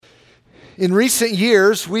In recent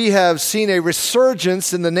years, we have seen a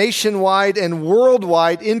resurgence in the nationwide and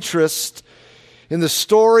worldwide interest in the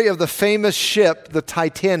story of the famous ship, the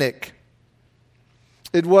Titanic.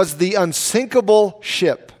 It was the unsinkable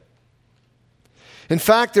ship. In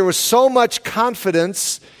fact, there was so much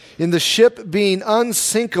confidence in the ship being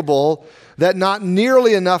unsinkable that not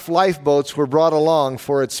nearly enough lifeboats were brought along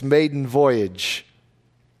for its maiden voyage.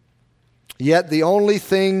 Yet the only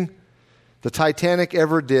thing the Titanic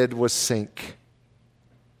ever did was sink.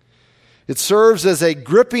 It serves as a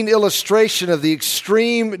gripping illustration of the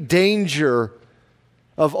extreme danger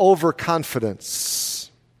of overconfidence.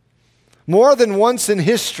 More than once in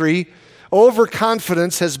history,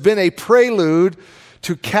 overconfidence has been a prelude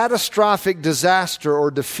to catastrophic disaster or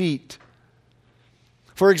defeat.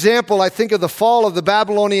 For example, I think of the fall of the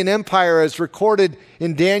Babylonian Empire as recorded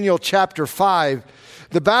in Daniel chapter 5.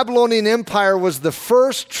 The Babylonian Empire was the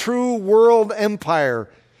first true world empire.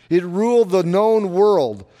 It ruled the known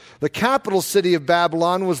world. The capital city of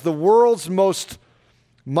Babylon was the world's most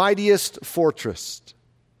mightiest fortress.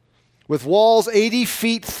 With walls 80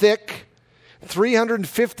 feet thick,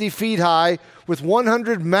 350 feet high, with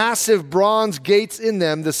 100 massive bronze gates in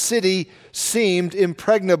them, the city seemed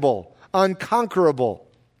impregnable, unconquerable.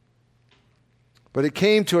 But it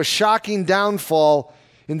came to a shocking downfall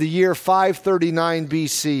in the year 539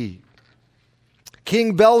 BC.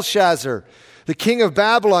 King Belshazzar, the king of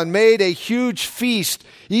Babylon, made a huge feast,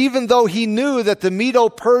 even though he knew that the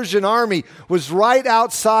Medo-Persian army was right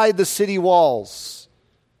outside the city walls.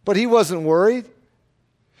 But he wasn't worried.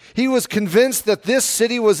 He was convinced that this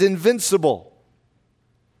city was invincible.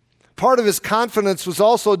 Part of his confidence was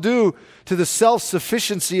also due to the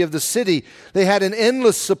self-sufficiency of the city. They had an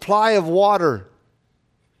endless supply of water.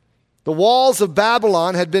 The walls of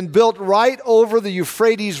Babylon had been built right over the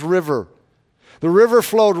Euphrates River. The river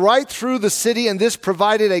flowed right through the city, and this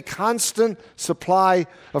provided a constant supply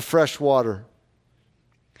of fresh water.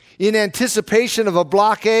 In anticipation of a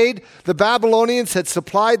blockade, the Babylonians had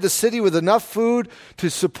supplied the city with enough food to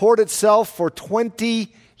support itself for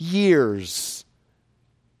 20 years.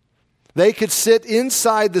 They could sit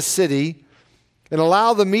inside the city and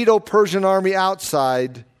allow the Medo-Persian army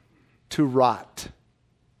outside to rot.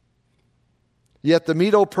 Yet the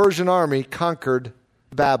Medo-Persian army conquered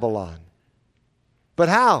Babylon. But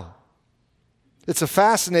how? It's a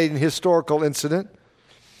fascinating historical incident.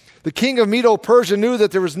 The king of Medo-Persia knew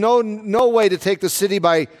that there was no way to take the city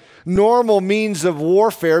by normal means of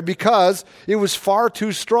warfare because it was far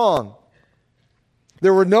too strong.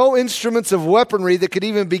 There were no instruments of weaponry that could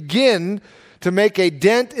even begin to make a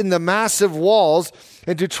dent in the massive walls,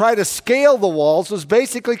 and to try to scale the walls was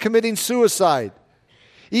basically committing suicide.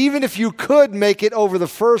 Even if you could make it over the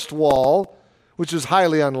first wall, which was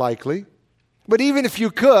highly unlikely, but even if you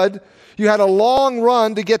could, you had a long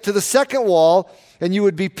run to get to the second wall, and you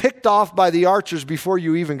would be picked off by the archers before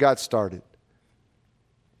you even got started.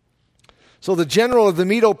 So the general of the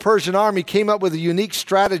Medo-Persian army came up with a unique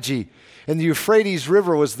strategy, and the Euphrates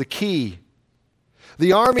River was the key.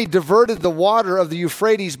 The army diverted the water of the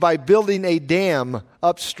Euphrates by building a dam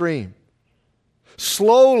upstream.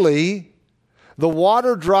 Slowly, the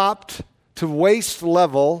water dropped to waist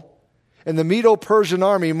level, and the Medo-Persian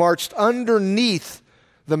army marched underneath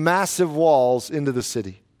the massive walls into the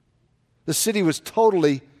city. The city was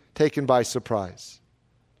totally taken by surprise.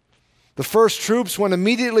 The first troops went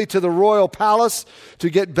immediately to the royal palace to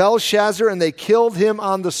get Belshazzar, and they killed him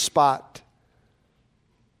on the spot.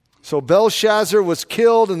 So Belshazzar was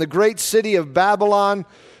killed, and the great city of Babylon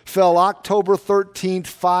fell October 13th,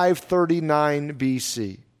 539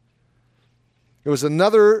 BC. It was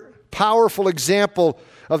another powerful example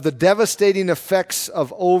of the devastating effects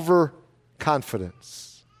of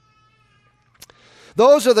overconfidence.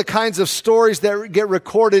 Those are the kinds of stories that get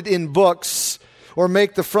recorded in books or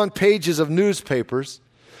make the front pages of newspapers.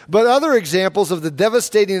 But other examples of the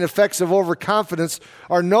devastating effects of overconfidence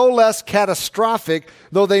are no less catastrophic,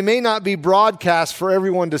 though they may not be broadcast for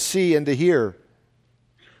everyone to see and to hear.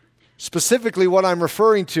 Specifically, what I'm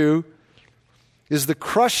referring to is the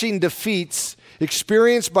crushing defeats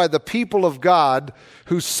experienced by the people of God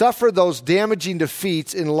who suffered those damaging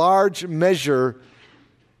defeats in large measure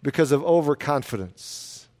because of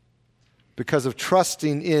overconfidence, because of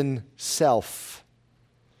trusting in self.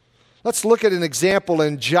 Let's look at an example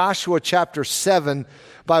in Joshua chapter 7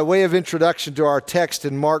 by way of introduction to our text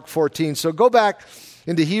in Mark 14. So go back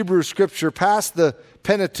into Hebrew Scripture, past the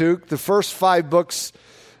Pentateuch, the first 5 books,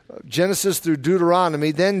 Genesis through Deuteronomy,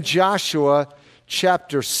 then Joshua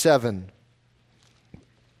chapter 7.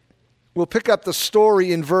 We'll pick up the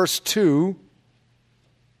story in verse 2.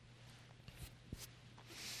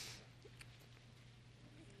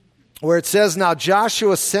 where it says, "Now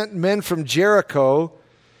Joshua sent men from Jericho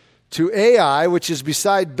to Ai, which is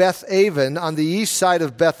beside Beth-aven on the east side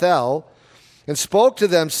of Bethel, and spoke to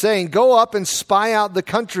them, saying, Go up and spy out the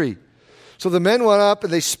country. So the men went up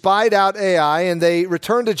and they spied out Ai, and they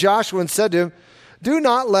returned to Joshua and said to him, Do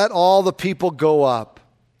not let all the people go up,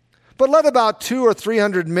 but let about 200 or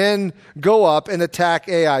 300 men go up and attack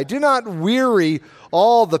Ai. Do not weary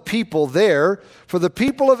all the people there, for the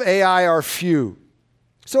people of Ai are few.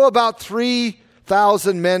 So about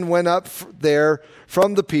 3,000 men went up there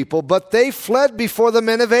from the people, but they fled before the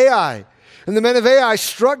men of Ai. And the men of Ai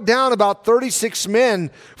struck down about 36 men,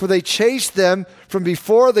 for they chased them from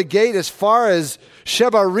before the gate as far as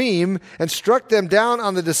Shebarim, and struck them down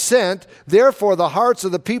on the descent. Therefore the hearts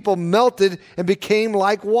of the people melted and became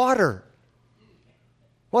like water."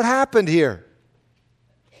 What happened here?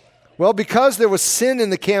 Well, because there was sin in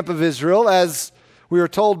the camp of Israel, as we were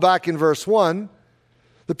told back in verse 1,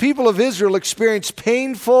 the people of Israel experienced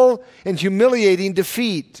painful and humiliating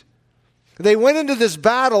defeat. They went into this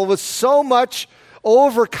battle with so much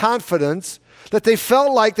overconfidence that they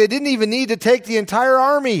felt like they didn't even need to take the entire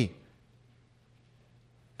army.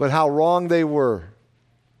 But how wrong they were.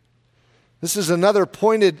 This is another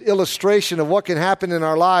pointed illustration of what can happen in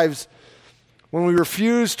our lives when we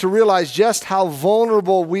refuse to realize just how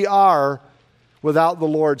vulnerable we are without the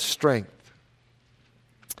Lord's strength.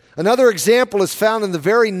 Another example is found in the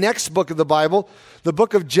very next book of the Bible, the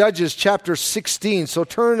book of Judges, chapter 16. So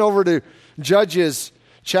turn over to Judges,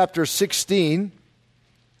 chapter 16.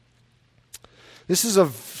 This is a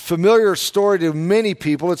familiar story to many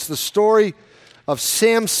people. It's the story of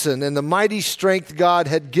Samson and the mighty strength God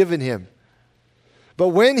had given him. But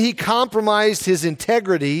when he compromised his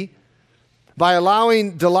integrity by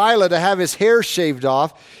allowing Delilah to have his hair shaved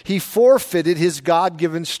off, he forfeited his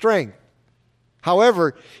God-given strength.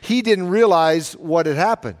 However, he didn't realize what had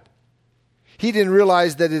happened. He didn't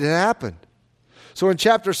realize that it had happened. So in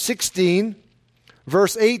chapter 16,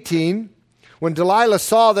 verse 18, when Delilah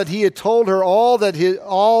saw that he had told her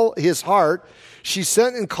all his heart, she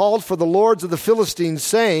sent and called for the lords of the Philistines,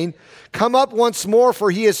 saying, Come up once more, for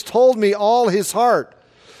he has told me all his heart.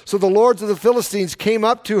 So the lords of the Philistines came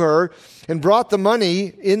up to her and brought the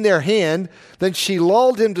money in their hand. Then she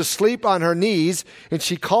lulled him to sleep on her knees, and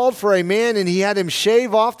she called for a man, and he had him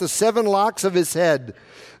shave off the 7 locks of his head.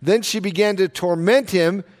 Then she began to torment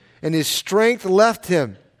him, and his strength left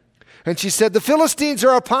him. And she said, The Philistines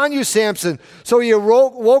are upon you, Samson. So he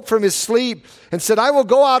awoke from his sleep and said, I will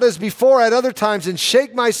go out as before at other times and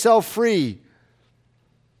shake myself free.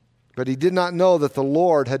 But he did not know that the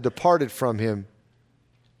Lord had departed from him.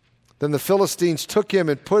 Then the Philistines took him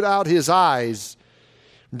and put out his eyes,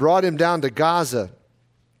 and brought him down to Gaza.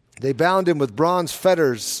 They bound him with bronze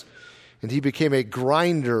fetters, and he became a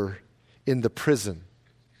grinder in the prison.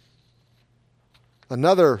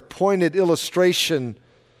 Another pointed illustration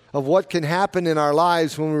of what can happen in our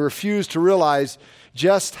lives when we refuse to realize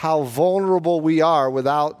just how vulnerable we are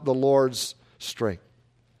without the Lord's strength.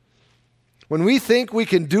 When we think we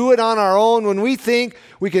can do it on our own, when we think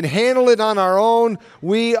we can handle it on our own,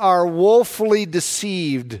 we are woefully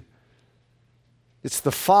deceived. It's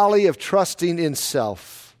the folly of trusting in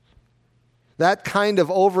self. That kind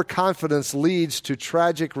of overconfidence leads to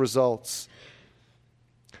tragic results.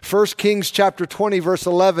 1 Kings chapter 20, verse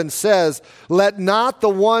 11 says, Let not the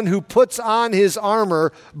one who puts on his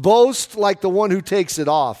armor boast like the one who takes it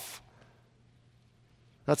off.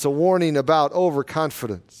 That's a warning about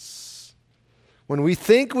overconfidence. When we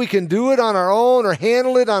think we can do it on our own or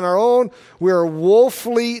handle it on our own, we are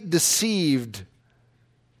woefully deceived.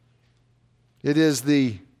 It is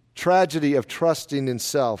the tragedy of trusting in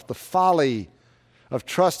self, the folly of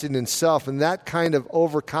trusting in self, and that kind of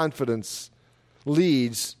overconfidence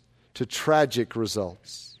leads to tragic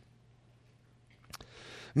results.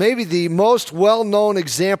 Maybe the most well-known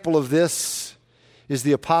example of this is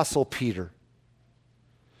the Apostle Peter.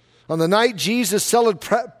 On the night Jesus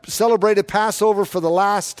celebrated Passover for the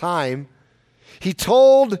last time, he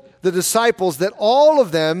told the disciples that all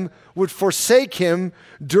of them would forsake him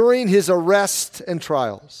during his arrest and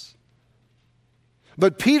trials.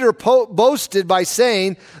 But Peter boasted by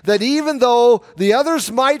saying that even though the others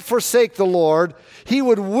might forsake the Lord, he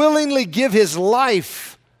would willingly give his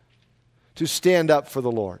life to stand up for the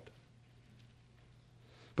Lord.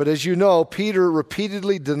 But as you know, Peter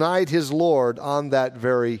repeatedly denied his Lord on that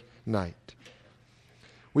very night.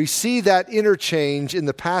 We see that interchange in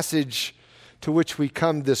the passage to which we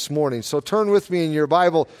come this morning. So turn with me in your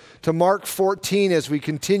Bible to Mark 14 as we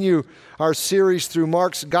continue our series through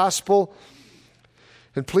Mark's Gospel.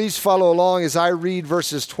 And please follow along as I read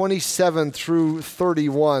verses 27 through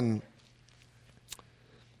 31.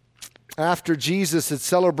 After Jesus had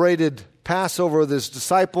celebrated Passover with his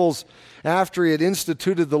disciples, after he had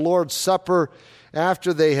instituted the Lord's Supper,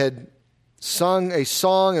 after they had sung a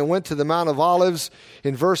song and went to the Mount of Olives,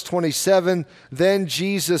 in verse 27, then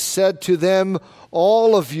Jesus said to them,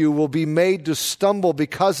 all of you will be made to stumble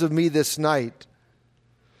because of me this night.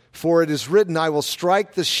 For it is written, I will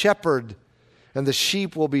strike the shepherd, and the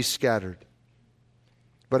sheep will be scattered.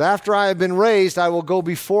 But after I have been raised, I will go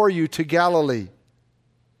before you to Galilee.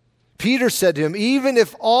 Peter said to him, even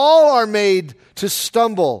if all are made to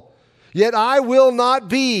stumble, yet I will not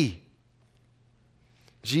be.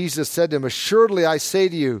 Jesus said to him, assuredly I say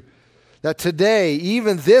to you, that today,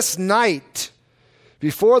 even this night,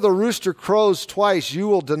 before the rooster crows twice, you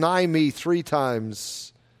will deny me 3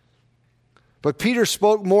 times. But Peter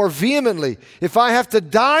spoke more vehemently, if I have to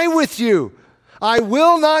die with you, I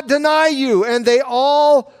will not deny you. And they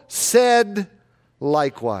all said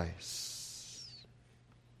likewise.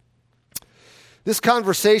 This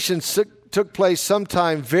conversation took place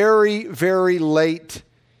sometime very, very late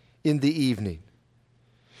in the evening.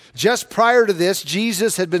 Just prior to this,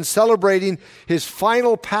 Jesus had been celebrating his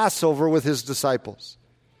final Passover with his disciples.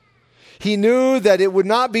 He knew that it would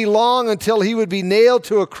not be long until he would be nailed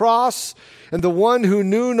to a cross, and the one who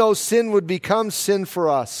knew no sin would become sin for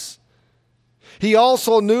us. He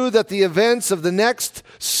also knew that the events of the next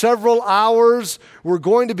several hours were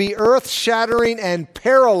going to be earth-shattering and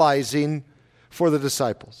paralyzing for the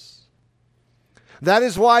disciples. That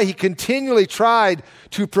is why he continually tried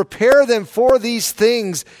to prepare them for these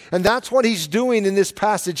things, and that's what he's doing in this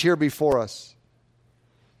passage here before us.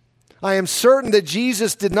 I am certain that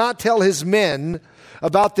Jesus did not tell his men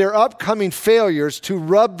about their upcoming failures to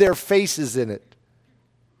rub their faces in it.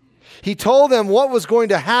 He told them what was going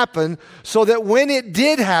to happen so that when it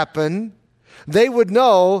did happen, they would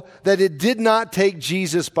know that it did not take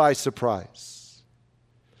Jesus by surprise.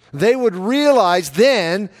 They would realize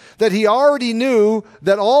then that he already knew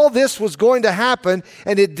that all this was going to happen,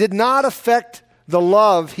 and it did not affect the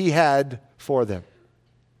love he had for them.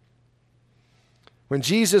 When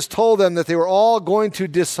Jesus told them that they were all going to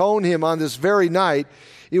disown him on this very night,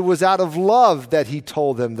 it was out of love that he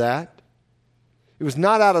told them that. It was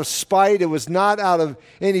not out of spite. It was not out of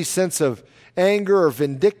any sense of anger or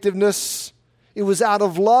vindictiveness. It was out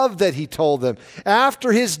of love that he told them.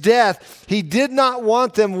 After his death, he did not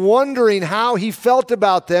want them wondering how he felt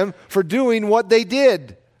about them for doing what they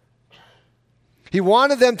did. He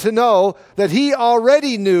wanted them to know that he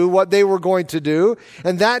already knew what they were going to do,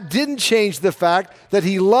 and that didn't change the fact that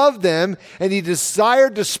he loved them and he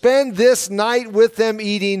desired to spend this night with them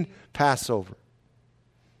eating Passover.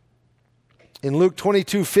 In Luke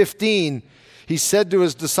 22:15, he said to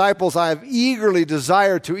his disciples, I have eagerly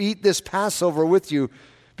desired to eat this Passover with you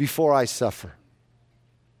before I suffer.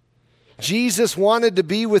 Jesus wanted to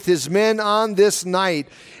be with his men on this night,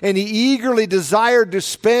 and he eagerly desired to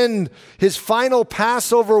spend his final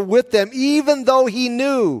Passover with them, even though he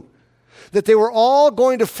knew that they were all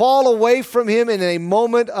going to fall away from him in a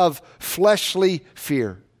moment of fleshly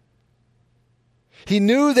fear. He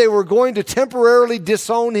knew they were going to temporarily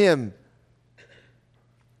disown him,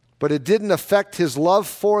 but it didn't affect his love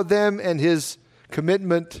for them and his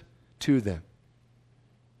commitment to them.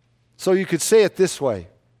 So you could say it this way.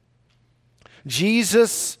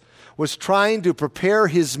 Jesus was trying to prepare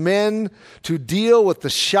his men to deal with the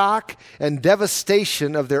shock and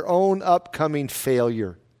devastation of their own upcoming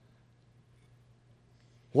failure.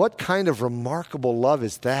 What kind of remarkable love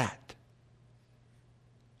is that?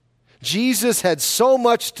 Jesus had so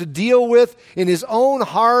much to deal with in his own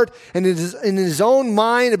heart and in his own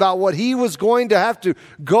mind about what he was going to have to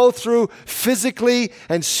go through physically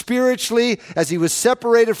and spiritually as he was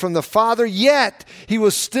separated from the Father. Yet, he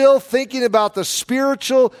was still thinking about the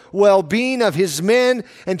spiritual well-being of his men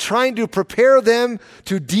and trying to prepare them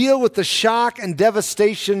to deal with the shock and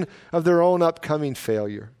devastation of their own upcoming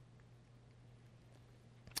failure.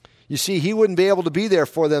 You see, he wouldn't be able to be there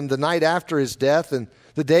for them the night after his death and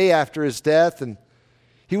the day after his death, and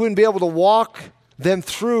he wouldn't be able to walk them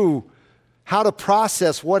through how to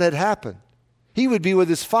process what had happened. He would be with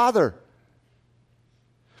his Father.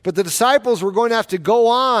 But the disciples were going to have to go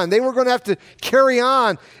on. They were going to have to carry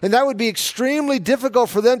on, and that would be extremely difficult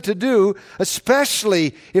for them to do,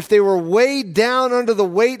 especially if they were weighed down under the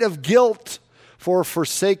weight of guilt for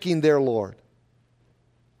forsaking their Lord.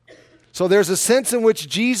 So there's a sense in which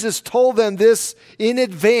Jesus told them this in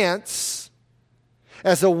advance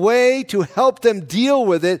as a way to help them deal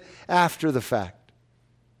with it after the fact.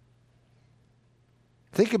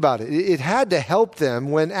 Think about it. It had to help them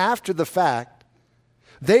when after the fact,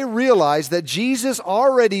 they realized that Jesus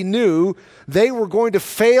already knew they were going to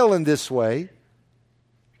fail in this way,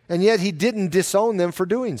 And yet he didn't disown them for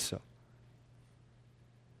doing so.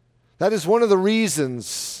 That is one of the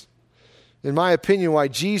reasons, in my opinion, why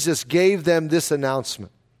Jesus gave them this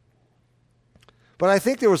announcement. But I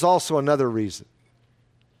think there was also another reason.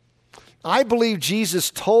 I believe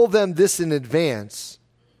Jesus told them this in advance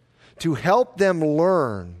to help them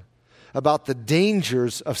learn about the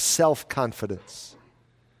dangers of self-confidence,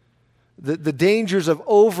 the dangers of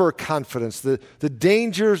overconfidence, the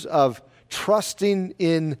dangers of trusting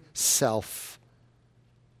in self.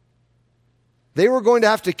 They were going to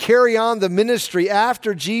have to carry on the ministry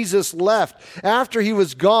after Jesus left, after he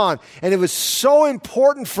was gone. And it was so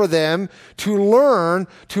important for them to learn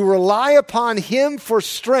to rely upon him for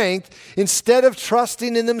strength instead of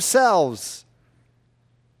trusting in themselves.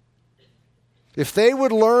 If they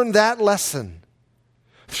would learn that lesson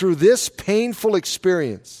through this painful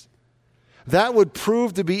experience, that would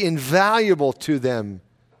prove to be invaluable to them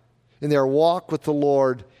in their walk with the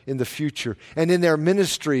Lord in the future and in their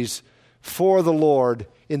ministries for the Lord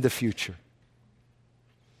in the future.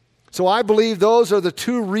 So I believe those are the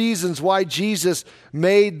two reasons why Jesus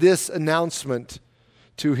made this announcement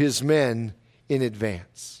to his men in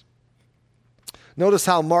advance. Notice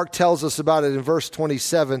how Mark tells us about it in verse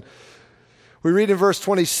 27. We read in verse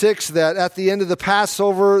 26 that at the end of the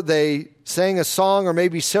Passover, they sang a song or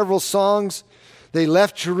maybe several songs. They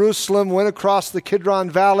left Jerusalem, went across the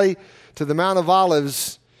Kidron Valley to the Mount of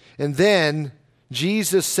Olives, and then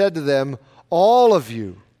Jesus said to them, "All of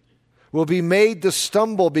you will be made to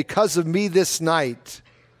stumble because of me this night.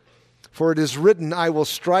 For it is written, I will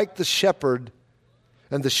strike the shepherd,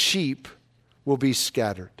 and the sheep will be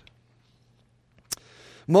scattered."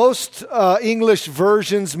 Most English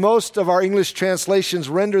versions, most of our English translations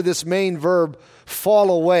render this main verb fall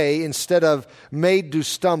away instead of made to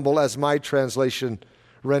stumble, as my translation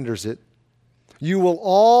renders it. You will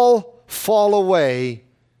all fall away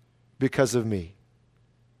because of me.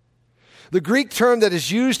 The Greek term that is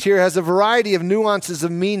used here has a variety of nuances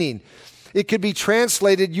of meaning. It could be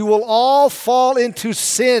translated, you will all fall into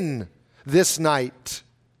sin this night.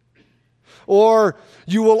 Or,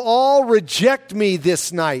 you will all reject me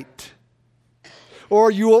this night.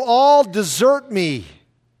 Or, you will all desert me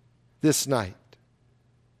this night.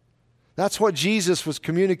 That's what Jesus was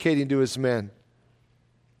communicating to his men.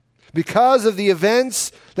 Because of the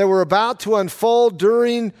events that were about to unfold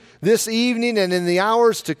during this evening and in the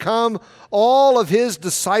hours to come, all of his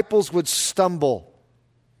disciples would stumble.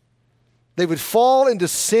 They would fall into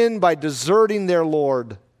sin by deserting their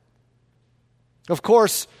Lord. Of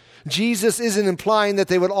course, Jesus isn't implying that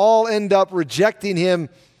they would all end up rejecting him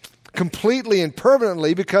completely and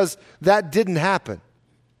permanently, because that didn't happen.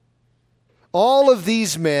 All of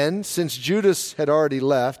these men, since Judas had already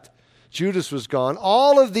left, Judas was gone,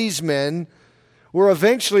 all of these men were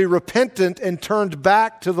eventually repentant and turned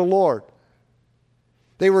back to the Lord.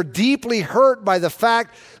 They were deeply hurt by the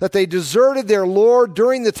fact that they deserted their Lord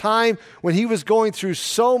during the time when he was going through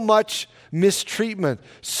so much mistreatment,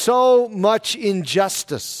 so much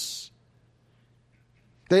injustice.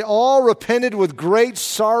 They all repented with great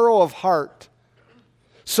sorrow of heart.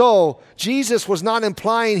 So, Jesus was not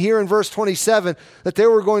implying here in verse 27 that they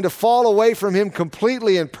were going to fall away from him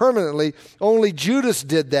completely and permanently. Only Judas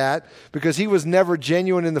did that because he was never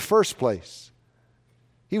genuine in the first place.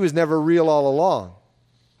 He was never real all along.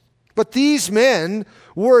 But these men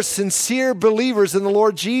were sincere believers in the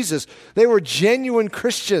Lord Jesus. They were genuine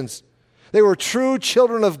Christians. They were true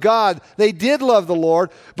children of God. They did love the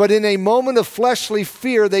Lord, but in a moment of fleshly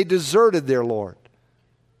fear, they deserted their Lord.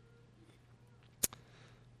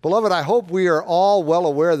 Beloved, I hope we are all well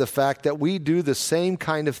aware of the fact that we do the same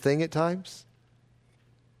kind of thing at times.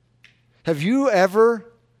 Have you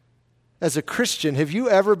ever, as a Christian, have you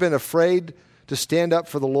ever been afraid to stand up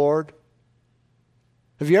for the Lord?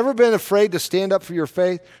 Have you ever been afraid to stand up for your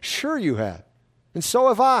faith? Sure you have. And so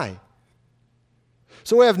have I.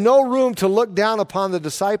 So we have no room to look down upon the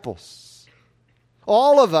disciples.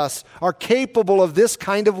 All of us are capable of this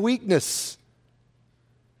kind of weakness.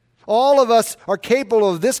 All of us are capable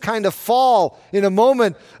of this kind of fall in a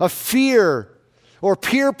moment of fear or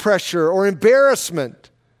peer pressure or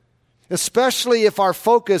embarrassment, especially if our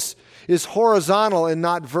focus is horizontal and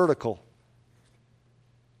not vertical.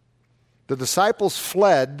 The disciples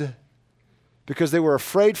fled because they were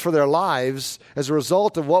afraid for their lives as a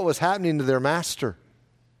result of what was happening to their master.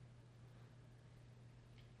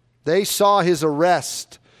 They saw his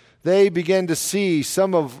arrest. They began to see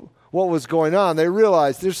some of what was going on. They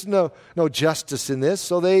realized there's no justice in this,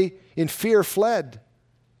 so they, in fear, fled.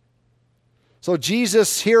 So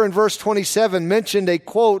Jesus here in verse 27 mentioned a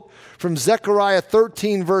quote from Zechariah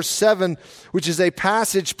 13 verse 7, which is a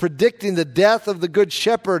passage predicting the death of the good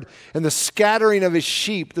shepherd and the scattering of his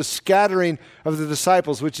sheep, the scattering of the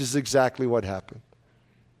disciples, which is exactly what happened.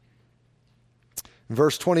 In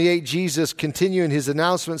verse 28, Jesus, continuing his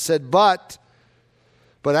announcement, said, But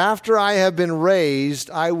after I have been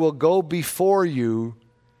raised, I will go before you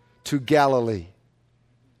to Galilee.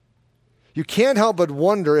 You can't help but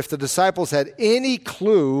wonder if the disciples had any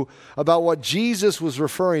clue about what Jesus was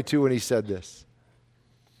referring to when he said this.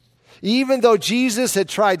 Even though Jesus had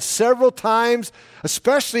tried several times,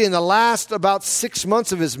 especially in the last about 6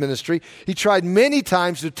 months of his ministry, he tried many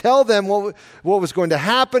times to tell them what was going to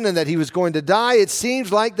happen and that he was going to die. It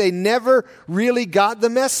seems like they never really got the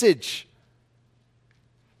message.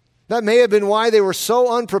 That may have been why they were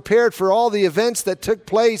so unprepared for all the events that took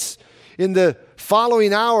place in the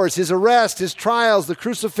following hours, his arrest, his trials, the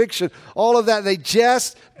crucifixion, all of that. They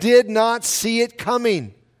just did not see it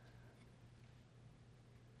coming.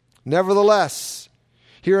 Nevertheless,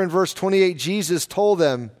 here in verse 28, Jesus told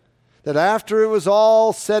them that after it was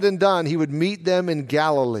all said and done, he would meet them in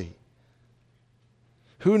Galilee.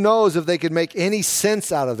 Who knows if they could make any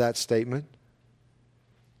sense out of that statement?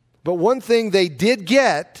 But one thing they did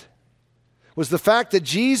get was the fact that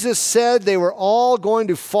Jesus said they were all going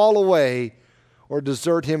to fall away or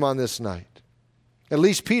desert him on this night. At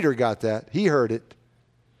least Peter got that. He heard it.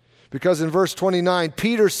 Because in verse 29,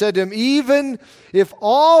 Peter said to him, Even if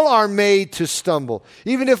all are made to stumble,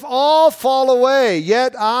 even if all fall away,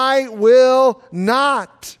 yet I will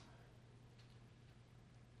not.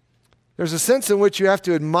 There's a sense in which you have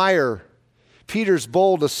to admire Peter's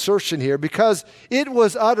bold assertion here because it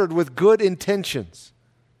was uttered with good intentions.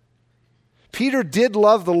 Peter did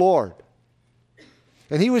love the Lord,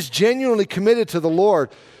 and he was genuinely committed to the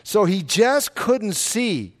Lord, so he just couldn't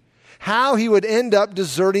see how he would end up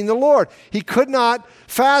deserting the Lord. He could not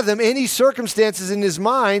fathom any circumstances in his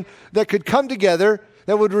mind that could come together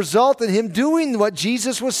that would result in him doing what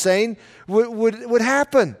Jesus was saying would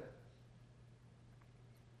happen.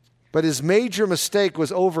 But his major mistake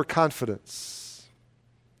was overconfidence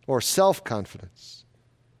or self-confidence.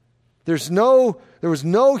 There was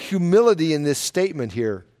no humility in this statement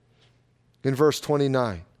here in verse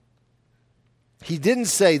 29. He didn't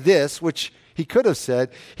say this, which he could have said.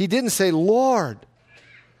 He didn't say, Lord,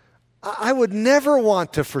 I would never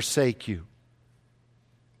want to forsake you.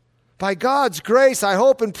 By God's grace, I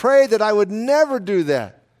hope and pray that I would never do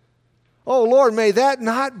that. Oh, Lord, may that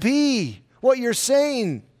not be what you're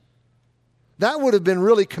saying. That would have been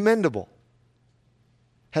really commendable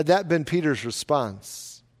had that been Peter's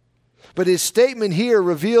response. But his statement here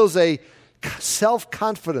reveals a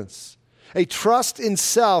self-confidence, a trust in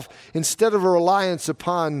self instead of a reliance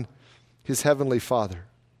upon his heavenly Father.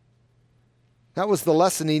 That was the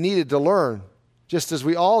lesson he needed to learn, just as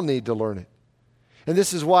we all need to learn it. And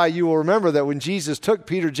this is why you will remember that when Jesus took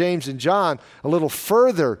Peter, James, and John a little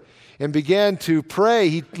further and began to pray,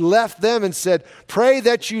 he left them and said, Pray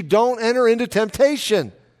that you don't enter into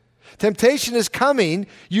temptation. Temptation is coming.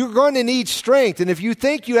 You're going to need strength. And if you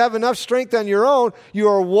think you have enough strength on your own, you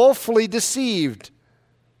are woefully deceived.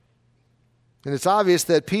 And it's obvious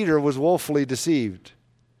that Peter was woefully deceived.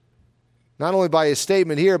 Not only by his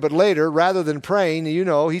statement here, but later, rather than praying,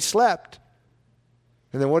 he slept.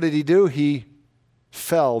 And then what did he do? He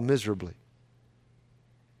fell miserably.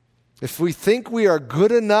 If we think we are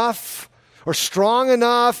good enough, or strong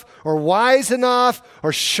enough, or wise enough,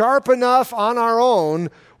 or sharp enough on our own,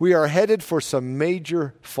 we are headed for some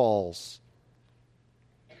major falls.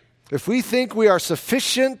 If we think we are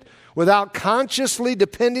sufficient without consciously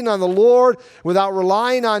depending on the Lord, without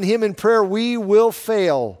relying on Him in prayer, we will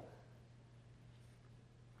fail.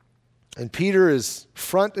 And Peter is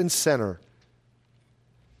front and center.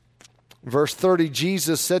 Verse 30,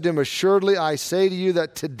 Jesus said to him, Assuredly I say to you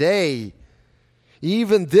that today,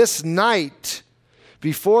 even this night,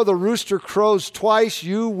 before the rooster crows twice,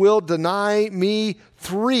 you will deny me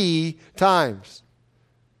 3 times.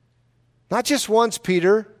 Not just once,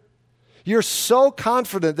 Peter. You're so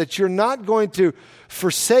confident that you're not going to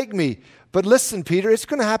forsake me. But listen, Peter, it's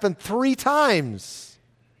going to happen 3 times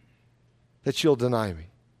that you'll deny me.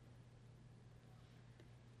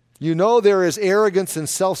 You know there is arrogance and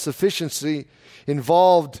self-sufficiency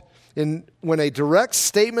involved in when a direct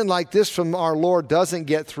statement like this from our Lord doesn't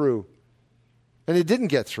get through. And it didn't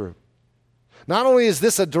get through. Not only is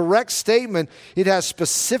this a direct statement, it has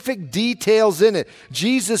specific details in it.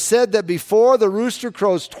 Jesus said that before the rooster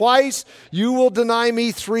crows twice, you will deny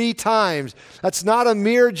me 3 times. That's not a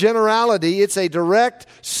mere generality. It's a direct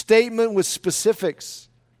statement with specifics.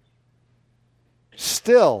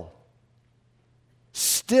 Still,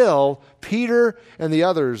 still Peter and the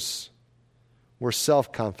others were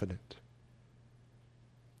self-confident.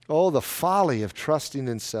 Oh, the folly of trusting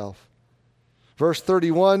in self. Verse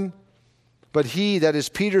 31, but he, that is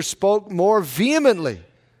Peter, spoke more vehemently.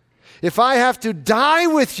 If I have to die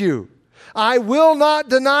with you, I will not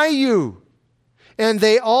deny you. And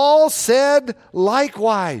they all said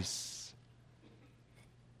likewise.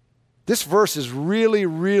 This verse is really,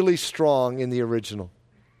 really strong in the original.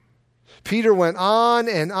 Peter went on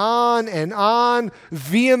and on and on,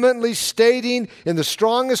 vehemently stating in the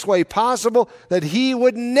strongest way possible that he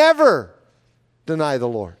would never deny the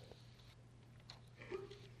Lord.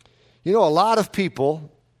 You know, a lot of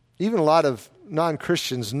people, even a lot of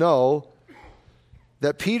non-Christians, know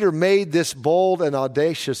that Peter made this bold and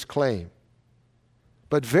audacious claim.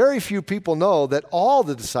 But very few people know that all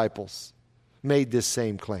the disciples made this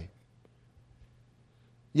same claim.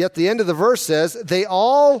 Yet the end of the verse says, they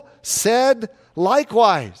all said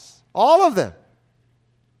likewise. All of them.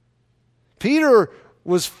 Peter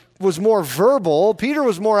was more verbal. Peter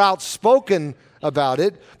was more outspoken about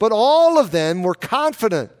it. But all of them were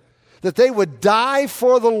confident that they would die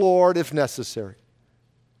for the Lord if necessary.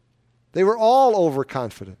 They were all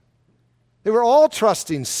overconfident. They were all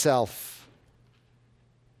trusting self.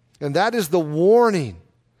 And that is the warning,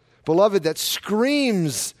 beloved, that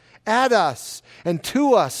screams at us and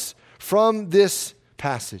to us from this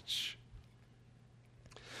passage.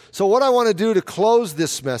 So what I want to do to close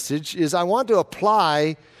this message is I want to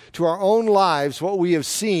apply to our own lives what we have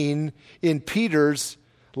seen in Peter's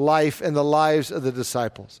life and the lives of the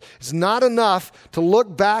disciples. It's not enough to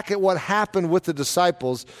look back at what happened with the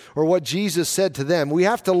disciples or what Jesus said to them. We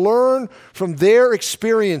have to learn from their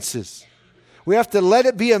experiences. We have to let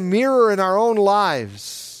it be a mirror in our own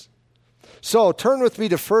lives. So turn with me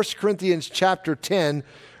to 1 Corinthians chapter 10,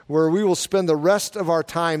 where we will spend the rest of our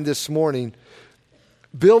time this morning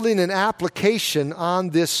building an application on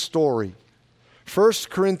this story. 1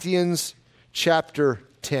 Corinthians chapter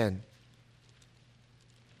 10.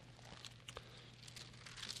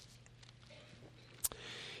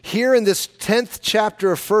 Here in this 10th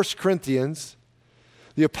chapter of 1 Corinthians,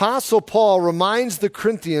 the Apostle Paul reminds the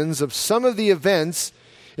Corinthians of some of the events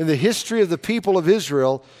in the history of the people of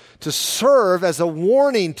Israel to serve as a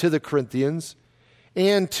warning to the Corinthians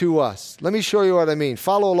and to us. Let me show you what I mean.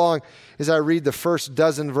 Follow along as I read the first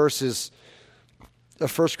dozen verses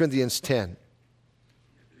of 1 Corinthians 10.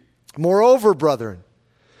 Moreover, brethren,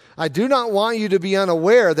 I do not want you to be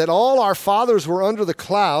unaware that all our fathers were under the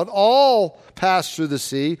cloud, all passed through the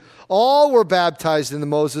sea, all were baptized into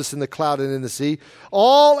Moses in the cloud and in the sea,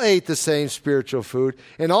 all ate the same spiritual food,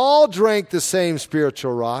 and all drank the same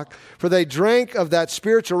spiritual rock, for they drank of that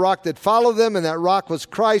spiritual rock that followed them, and that rock was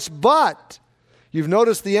Christ. But, you've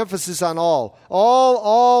noticed the emphasis on all,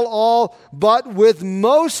 but with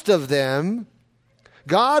most of them,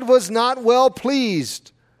 God was not well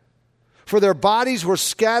pleased, for their bodies were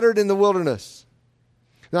scattered in the wilderness.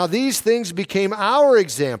 Now these things became our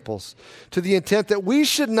examples, to the intent that we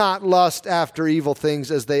should not lust after evil things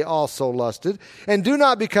as they also lusted, and do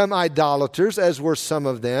not become idolaters, as were some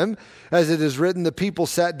of them. As it is written, the people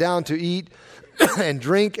sat down to eat and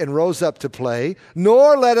drink and rose up to play.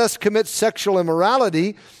 Nor let us commit sexual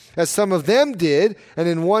immorality, as some of them did, and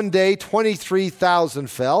in one day 23,000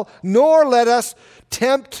 fell. Nor let us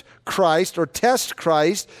tempt Christ or test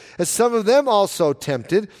Christ, as some of them also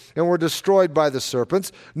tempted and were destroyed by the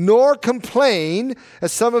serpents, nor complain,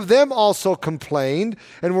 as some of them also complained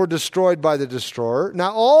and were destroyed by the destroyer.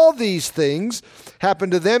 Now all these things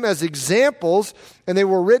happened to them as examples, and they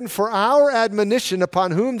were written for our admonition,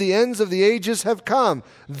 upon whom the ends of the ages have come.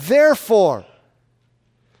 Therefore,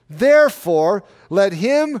 let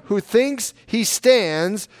him who thinks he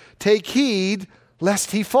stands take heed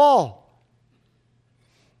lest he fall.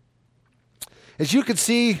 As you can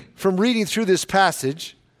see from reading through this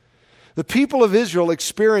passage, the people of Israel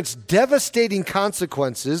experienced devastating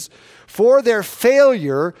consequences for their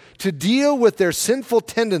failure to deal with their sinful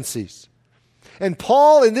tendencies. And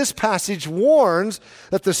Paul in this passage warns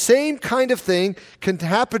that the same kind of thing can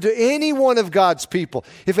happen to any one of God's people.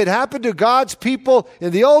 If it happened to God's people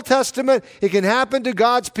in the Old Testament, it can happen to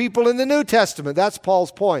God's people in the New Testament. That's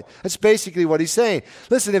Paul's point. That's basically what he's saying.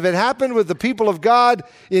 Listen, if it happened with the people of God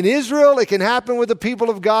in Israel, it can happen with the people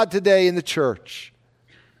of God today in the church.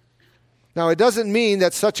 Now, it doesn't mean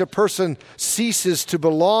that such a person ceases to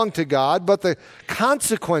belong to God, but the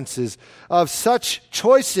consequences of such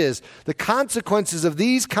choices, the consequences of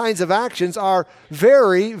these kinds of actions are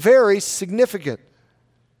very, very significant.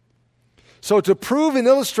 So to prove and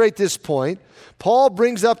illustrate this point, Paul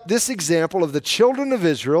brings up this example of the children of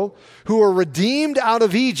Israel who were redeemed out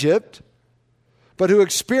of Egypt but who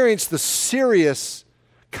experience the serious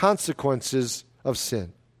consequences of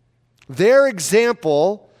sin. Their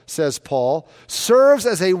example, says Paul, serves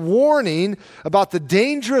as a warning about the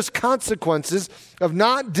dangerous consequences of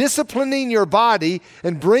not disciplining your body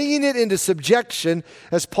and bringing it into subjection,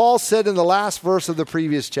 as Paul said in the last verse of the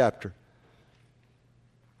previous chapter.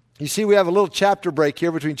 You see, we have a little chapter break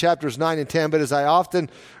here between chapters 9 and 10, but as I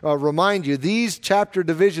often remind you, these chapter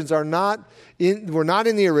divisions were not in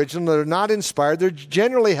the original. They're not inspired. They're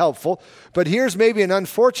generally helpful, but here's maybe an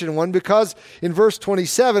unfortunate one, because in verse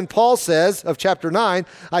 27, Paul says of chapter 9,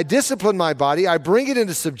 I discipline my body, I bring it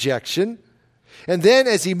into subjection. And then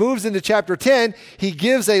as he moves into chapter 10, he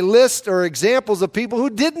gives a list or examples of people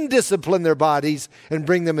who didn't discipline their bodies and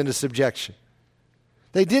bring them into subjection.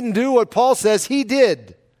 They didn't do what Paul says he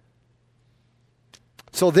did.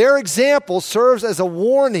 So their example serves as a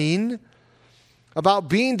warning about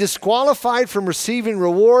being disqualified from receiving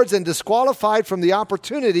rewards and disqualified from the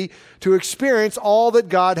opportunity to experience all that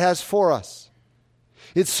God has for us.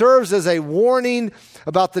 It serves as a warning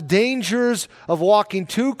about the dangers of walking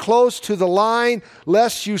too close to the line,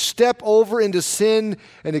 lest you step over into sin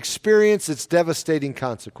and experience its devastating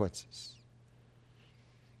consequences.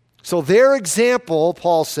 So their example,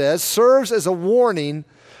 Paul says, serves as a warning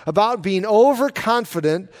about being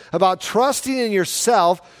overconfident, about trusting in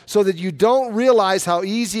yourself so that you don't realize how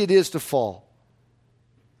easy it is to fall.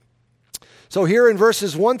 So here in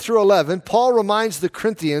verses 1 through 11, Paul reminds the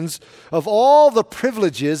Corinthians of all the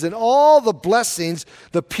privileges and all the blessings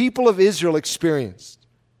the people of Israel experienced.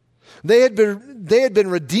 They had been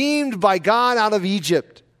redeemed by God out of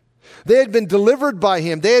Egypt. They had been delivered by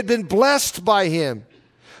Him. They had been blessed by Him.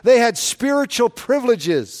 They had spiritual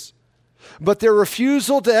privileges. But their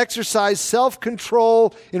refusal to exercise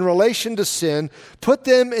self-control in relation to sin put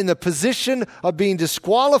them in the position of being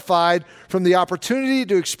disqualified from the opportunity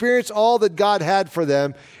to experience all that God had for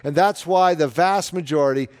them. And that's why the vast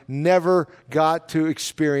majority never got to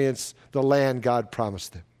experience the land God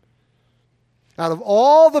promised them. Out of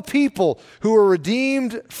all the people who were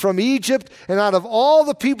redeemed from Egypt, and out of all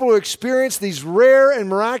the people who experienced these rare and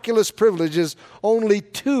miraculous privileges, only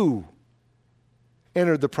 2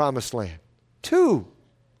 entered the promised land. 2.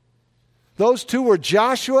 Those 2 were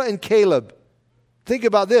Joshua and Caleb. Think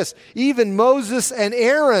about this. Even Moses and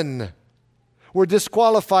Aaron were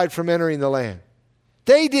disqualified from entering the land.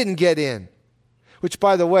 They didn't get in. Which,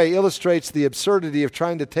 by the way, illustrates the absurdity of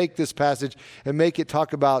trying to take this passage and make it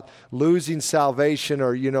talk about losing salvation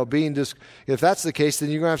or, being if that's the case,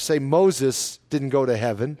 then you're going to have to say Moses didn't go to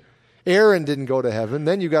heaven. Aaron didn't go to heaven.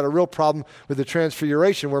 Then you've got a real problem with the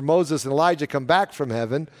transfiguration where Moses and Elijah come back from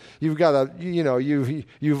heaven. You've got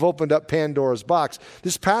you've opened up Pandora's box.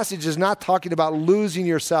 This passage is not talking about losing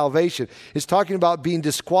your salvation. It's talking about being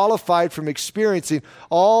disqualified from experiencing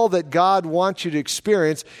all that God wants you to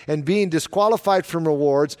experience and being disqualified from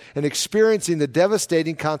rewards and experiencing the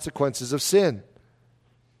devastating consequences of sin.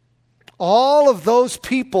 All of those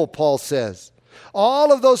people, Paul says,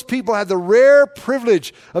 all of those people had the rare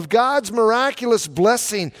privilege of God's miraculous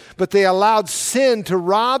blessing, but they allowed sin to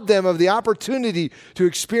rob them of the opportunity to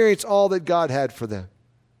experience all that God had for them.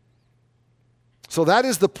 So that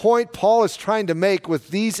is the point Paul is trying to make with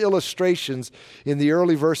these illustrations in the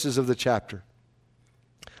early verses of the chapter.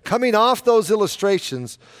 Coming off those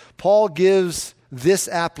illustrations, Paul gives this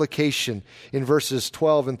application in verses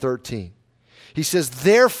 12 and 13. He says,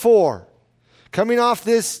 therefore, coming off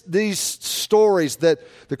these stories that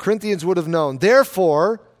the Corinthians would have known,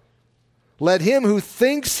 therefore, let him who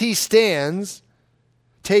thinks he stands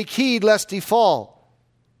take heed lest he fall.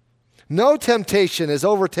 No temptation has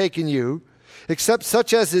overtaken you, except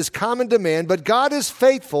such as is common to man, but God is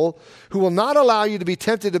faithful, who will not allow you to be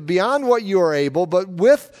tempted beyond what you are able, but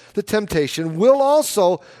with the temptation will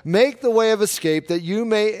also make the way of escape that you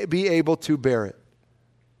may be able to bear it.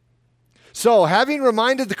 So, having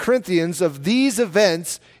reminded the Corinthians of these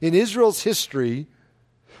events in Israel's history,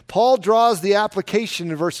 Paul draws the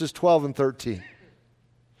application in verses 12 and 13.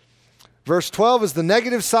 Verse 12 is the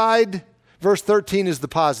negative side. Verse 13 is the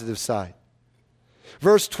positive side.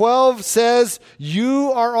 Verse 12 says,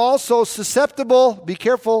 you are also susceptible. Be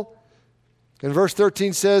careful. And verse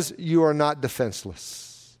 13 says, you are not defenseless.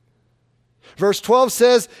 Verse 12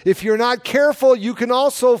 says, if you're not careful, you can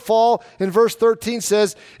also fall. And verse 13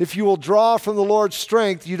 says, if you will draw from the Lord's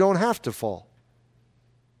strength, you don't have to fall.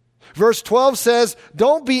 Verse 12 says,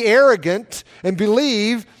 don't be arrogant and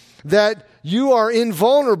believe that you are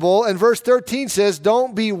invulnerable. And verse 13 says,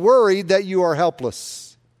 don't be worried that you are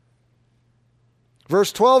helpless.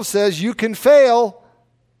 Verse 12 says, you can fail.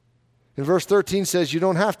 And verse 13 says, you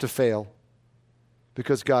don't have to fail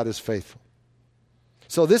because God is faithful.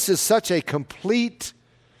 So this is such a complete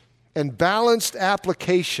and balanced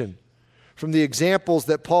application from the examples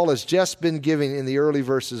that Paul has just been giving in the early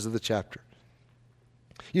verses of the chapter.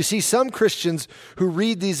 You see, some Christians who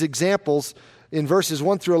read these examples in verses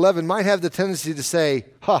 1 through 11 might have the tendency to say,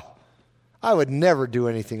 I would never do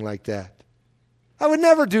anything like that. I would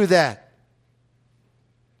never do that.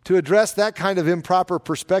 To address that kind of improper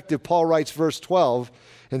perspective, Paul writes verse 12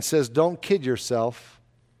 and says, don't kid yourself.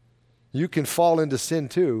 You can fall into sin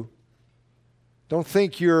too. Don't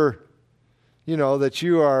think that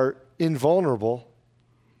you are invulnerable.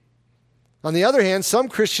 On the other hand, some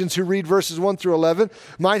Christians who read verses 1 through 11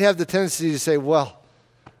 might have the tendency to say,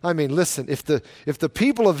 listen, if the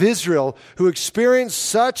people of Israel who experienced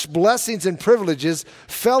such blessings and privileges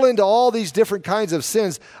fell into all these different kinds of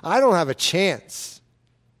sins, I don't have a chance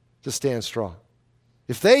to stand strong.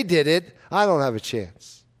 If they did it, I don't have a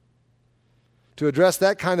chance. To address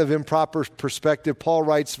that kind of improper perspective, Paul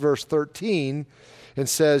writes verse 13 and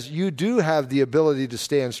says, you do have the ability to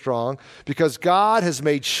stand strong because God has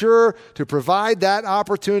made sure to provide that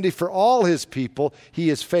opportunity for all his people. He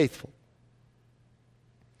is faithful.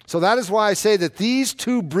 So that is why I say that these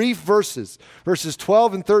two brief verses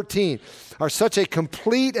 12 and 13, are such a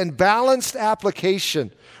complete and balanced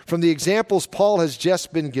application from the examples Paul has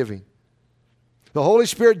just been giving. The Holy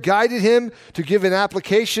Spirit guided him to give an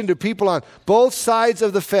application to people on both sides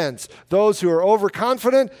of the fence, those who are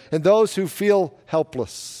overconfident and those who feel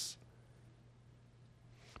helpless.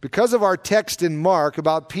 Because of our text in Mark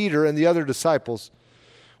about Peter and the other disciples,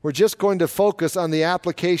 we're just going to focus on the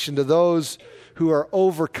application to those who are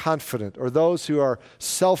overconfident or those who are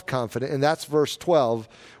self-confident. And that's verse 12,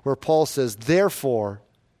 where Paul says, therefore,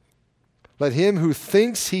 let him who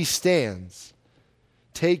thinks he stands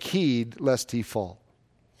take heed lest he fall.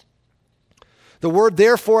 The word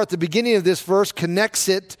therefore at the beginning of this verse connects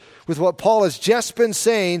it with what Paul has just been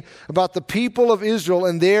saying about the people of Israel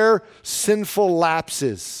and their sinful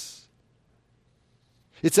lapses.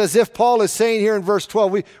 It's as if Paul is saying here in verse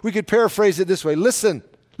 12, we could paraphrase it this way. Listen,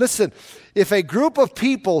 if a group of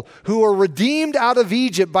people who were redeemed out of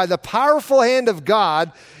Egypt by the powerful hand of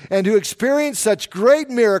God and who experienced such great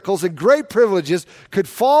miracles and great privileges could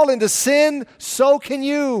fall into sin, so can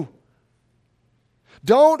you.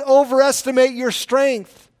 Don't overestimate your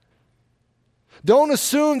strength. Don't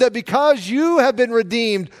assume that because you have been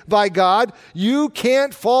redeemed by God, you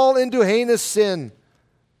can't fall into heinous sin.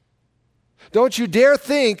 Don't you dare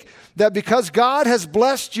think that because God has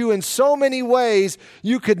blessed you in so many ways,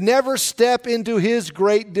 you could never step into his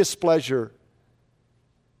great displeasure.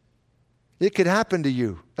 It could happen to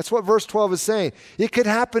you. That's what verse 12 is saying. It could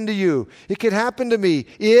happen to you. It could happen to me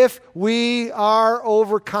if we are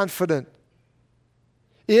overconfident.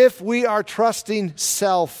 If we are trusting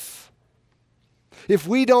self. If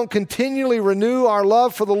we don't continually renew our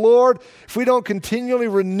love for the Lord, if we don't continually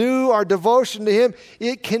renew our devotion to him,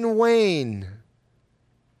 it can wane.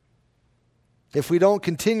 If we don't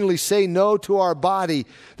continually say no to our body,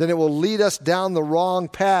 then it will lead us down the wrong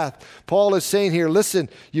path. Paul is saying here, listen,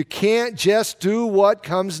 you can't just do what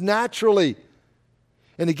comes naturally.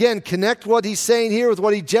 And again, connect what he's saying here with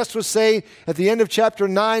what he just was saying at the end of chapter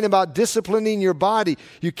 9 about disciplining your body.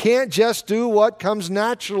 You can't just do what comes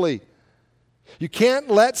naturally. You can't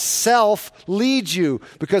let self lead you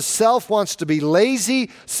because self wants to be lazy,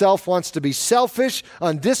 self wants to be selfish,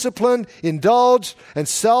 undisciplined, indulged, and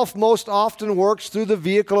self most often works through the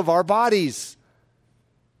vehicle of our bodies.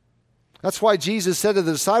 That's why Jesus said to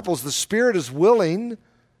the disciples, the spirit is willing,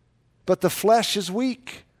 but the flesh is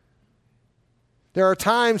weak. There are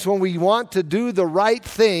times when we want to do the right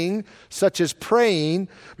thing, such as praying,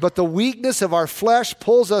 but the weakness of our flesh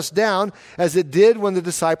pulls us down as it did when the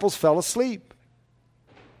disciples fell asleep.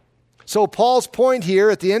 So Paul's point here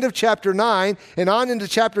at the end of chapter 9 and on into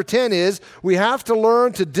chapter 10 is we have to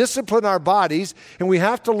learn to discipline our bodies, and we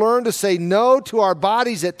have to learn to say no to our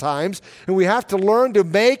bodies at times, and we have to learn to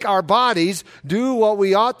make our bodies do what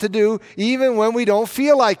we ought to do even when we don't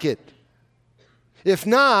feel like it. If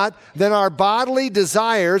not, then our bodily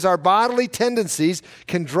desires, our bodily tendencies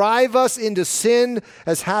can drive us into sin,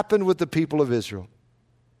 as happened with the people of Israel.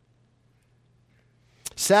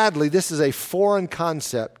 Sadly, this is a foreign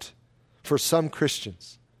concept for some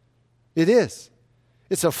Christians. It is.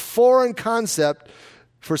 It's a foreign concept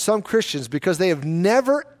for some Christians because they have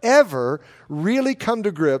never, ever really come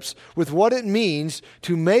to grips with what it means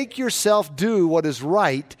to make yourself do what is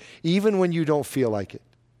right even when you don't feel like it.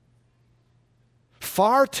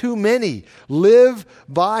 Far too many live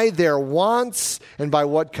by their wants and by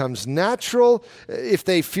what comes natural. If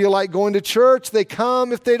they feel like going to church, they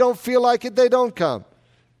come. If they don't feel like it, they don't come.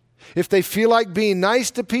 If they feel like being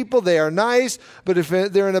nice to people, they are nice. But if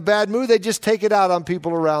they're in a bad mood, they just take it out on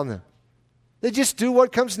people around them. They just do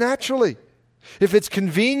what comes naturally. If it's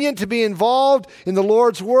convenient to be involved in the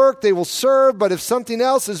Lord's work, they will serve. But if something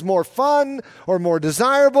else is more fun or more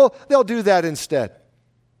desirable, they'll do that instead.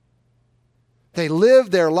 They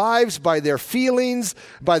live their lives by their feelings,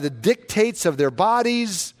 by the dictates of their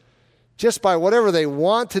bodies, just by whatever they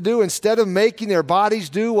want to do, instead of making their bodies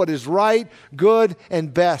do what is right, good,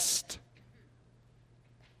 and best.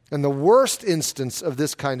 And the worst instance of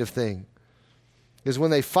this kind of thing is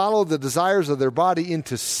when they follow the desires of their body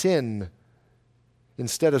into sin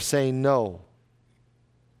instead of saying no.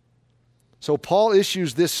 So Paul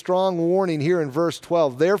issues this strong warning here in verse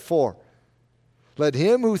 12. Therefore, let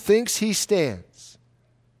him who thinks he stands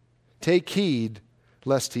take heed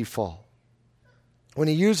lest he fall. When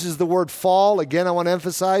he uses the word fall, again, I want to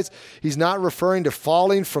emphasize, he's not referring to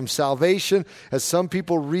falling from salvation, as some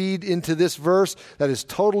people read into this verse that is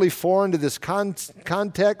totally foreign to this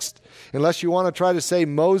context, unless you want to try to say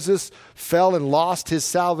Moses fell and lost his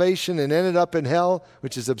salvation and ended up in hell,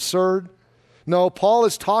 which is absurd. No, Paul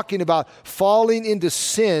is talking about falling into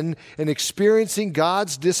sin and experiencing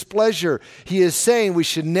God's displeasure. He is saying we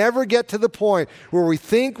should never get to the point where we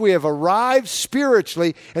think we have arrived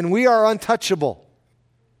spiritually and we are untouchable.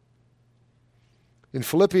 In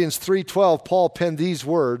Philippians 3:12, Paul penned these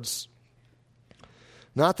words,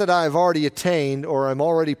 "Not that I have already attained or am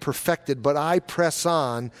already perfected, but I press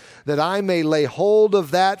on, that I may lay hold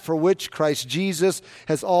of that for which Christ Jesus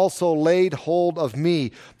has also laid hold of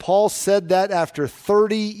me." Paul said that after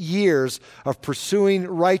 30 years of pursuing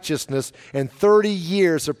righteousness and 30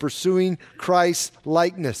 years of pursuing Christ's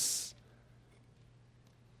likeness.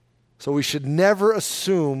 So we should never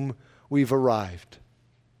assume we've arrived.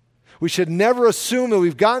 We should never assume that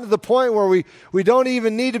we've gotten to the point where we don't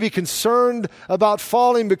even need to be concerned about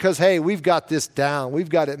falling because, hey, we've got this down. We've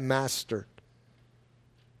got it mastered.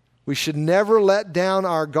 We should never let down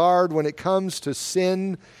our guard when it comes to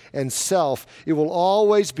sin and self. It will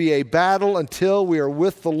always be a battle until we are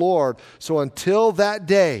with the Lord. So until that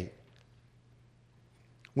day,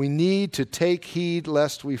 we need to take heed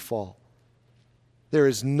lest we fall. There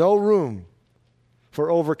is no room for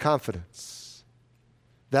overconfidence.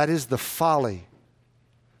 That is the folly,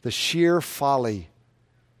 the sheer folly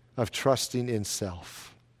of trusting in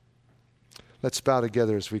self. Let's bow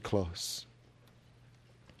together as we close.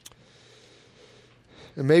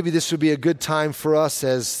 And maybe this would be a good time for us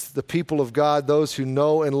as the people of God, those who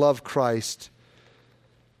know and love Christ,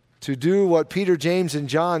 to do what Peter, James, and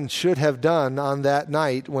John should have done on that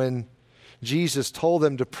night when Jesus told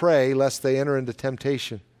them to pray lest they enter into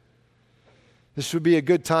temptation. This would be a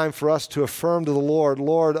good time for us to affirm to the Lord,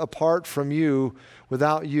 Lord, apart from you,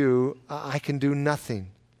 without you, I can do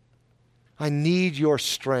nothing. I need your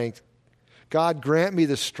strength. God, grant me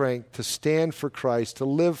the strength to stand for Christ, to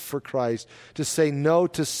live for Christ, to say no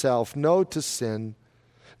to self, no to sin,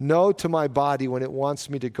 no to my body when it wants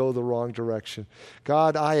me to go the wrong direction.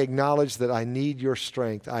 God, I acknowledge that I need your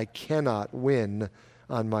strength. I cannot win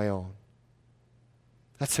on my own.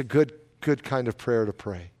 That's a good kind of prayer to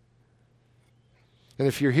pray. And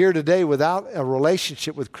if you're here today without a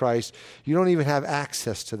relationship with Christ, you don't even have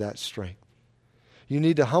access to that strength. You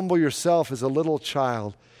need to humble yourself as a little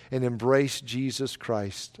child and embrace Jesus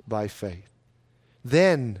Christ by faith.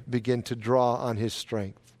 Then begin to draw on his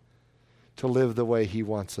strength to live the way he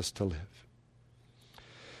wants us to live.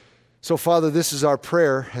 So, Father, this is our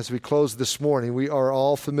prayer as we close this morning. We are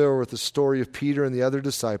all familiar with the story of Peter and the other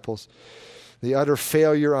disciples, the utter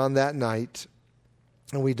failure on that night.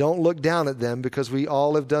 And we don't look down at them because we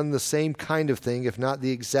all have done the same kind of thing, if not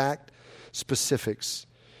the exact specifics.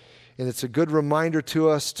 And it's a good reminder to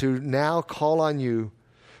us to now call on you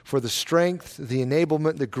for the strength, the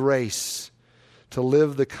enablement, the grace to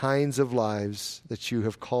live the kinds of lives that you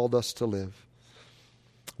have called us to live.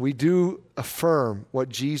 We do affirm what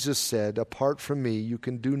Jesus said, apart from me, you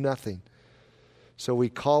can do nothing. So we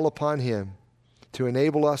call upon him to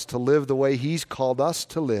enable us to live the way he's called us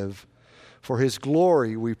to live. For his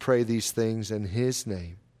glory, we pray these things in his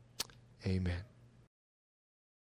name. Amen.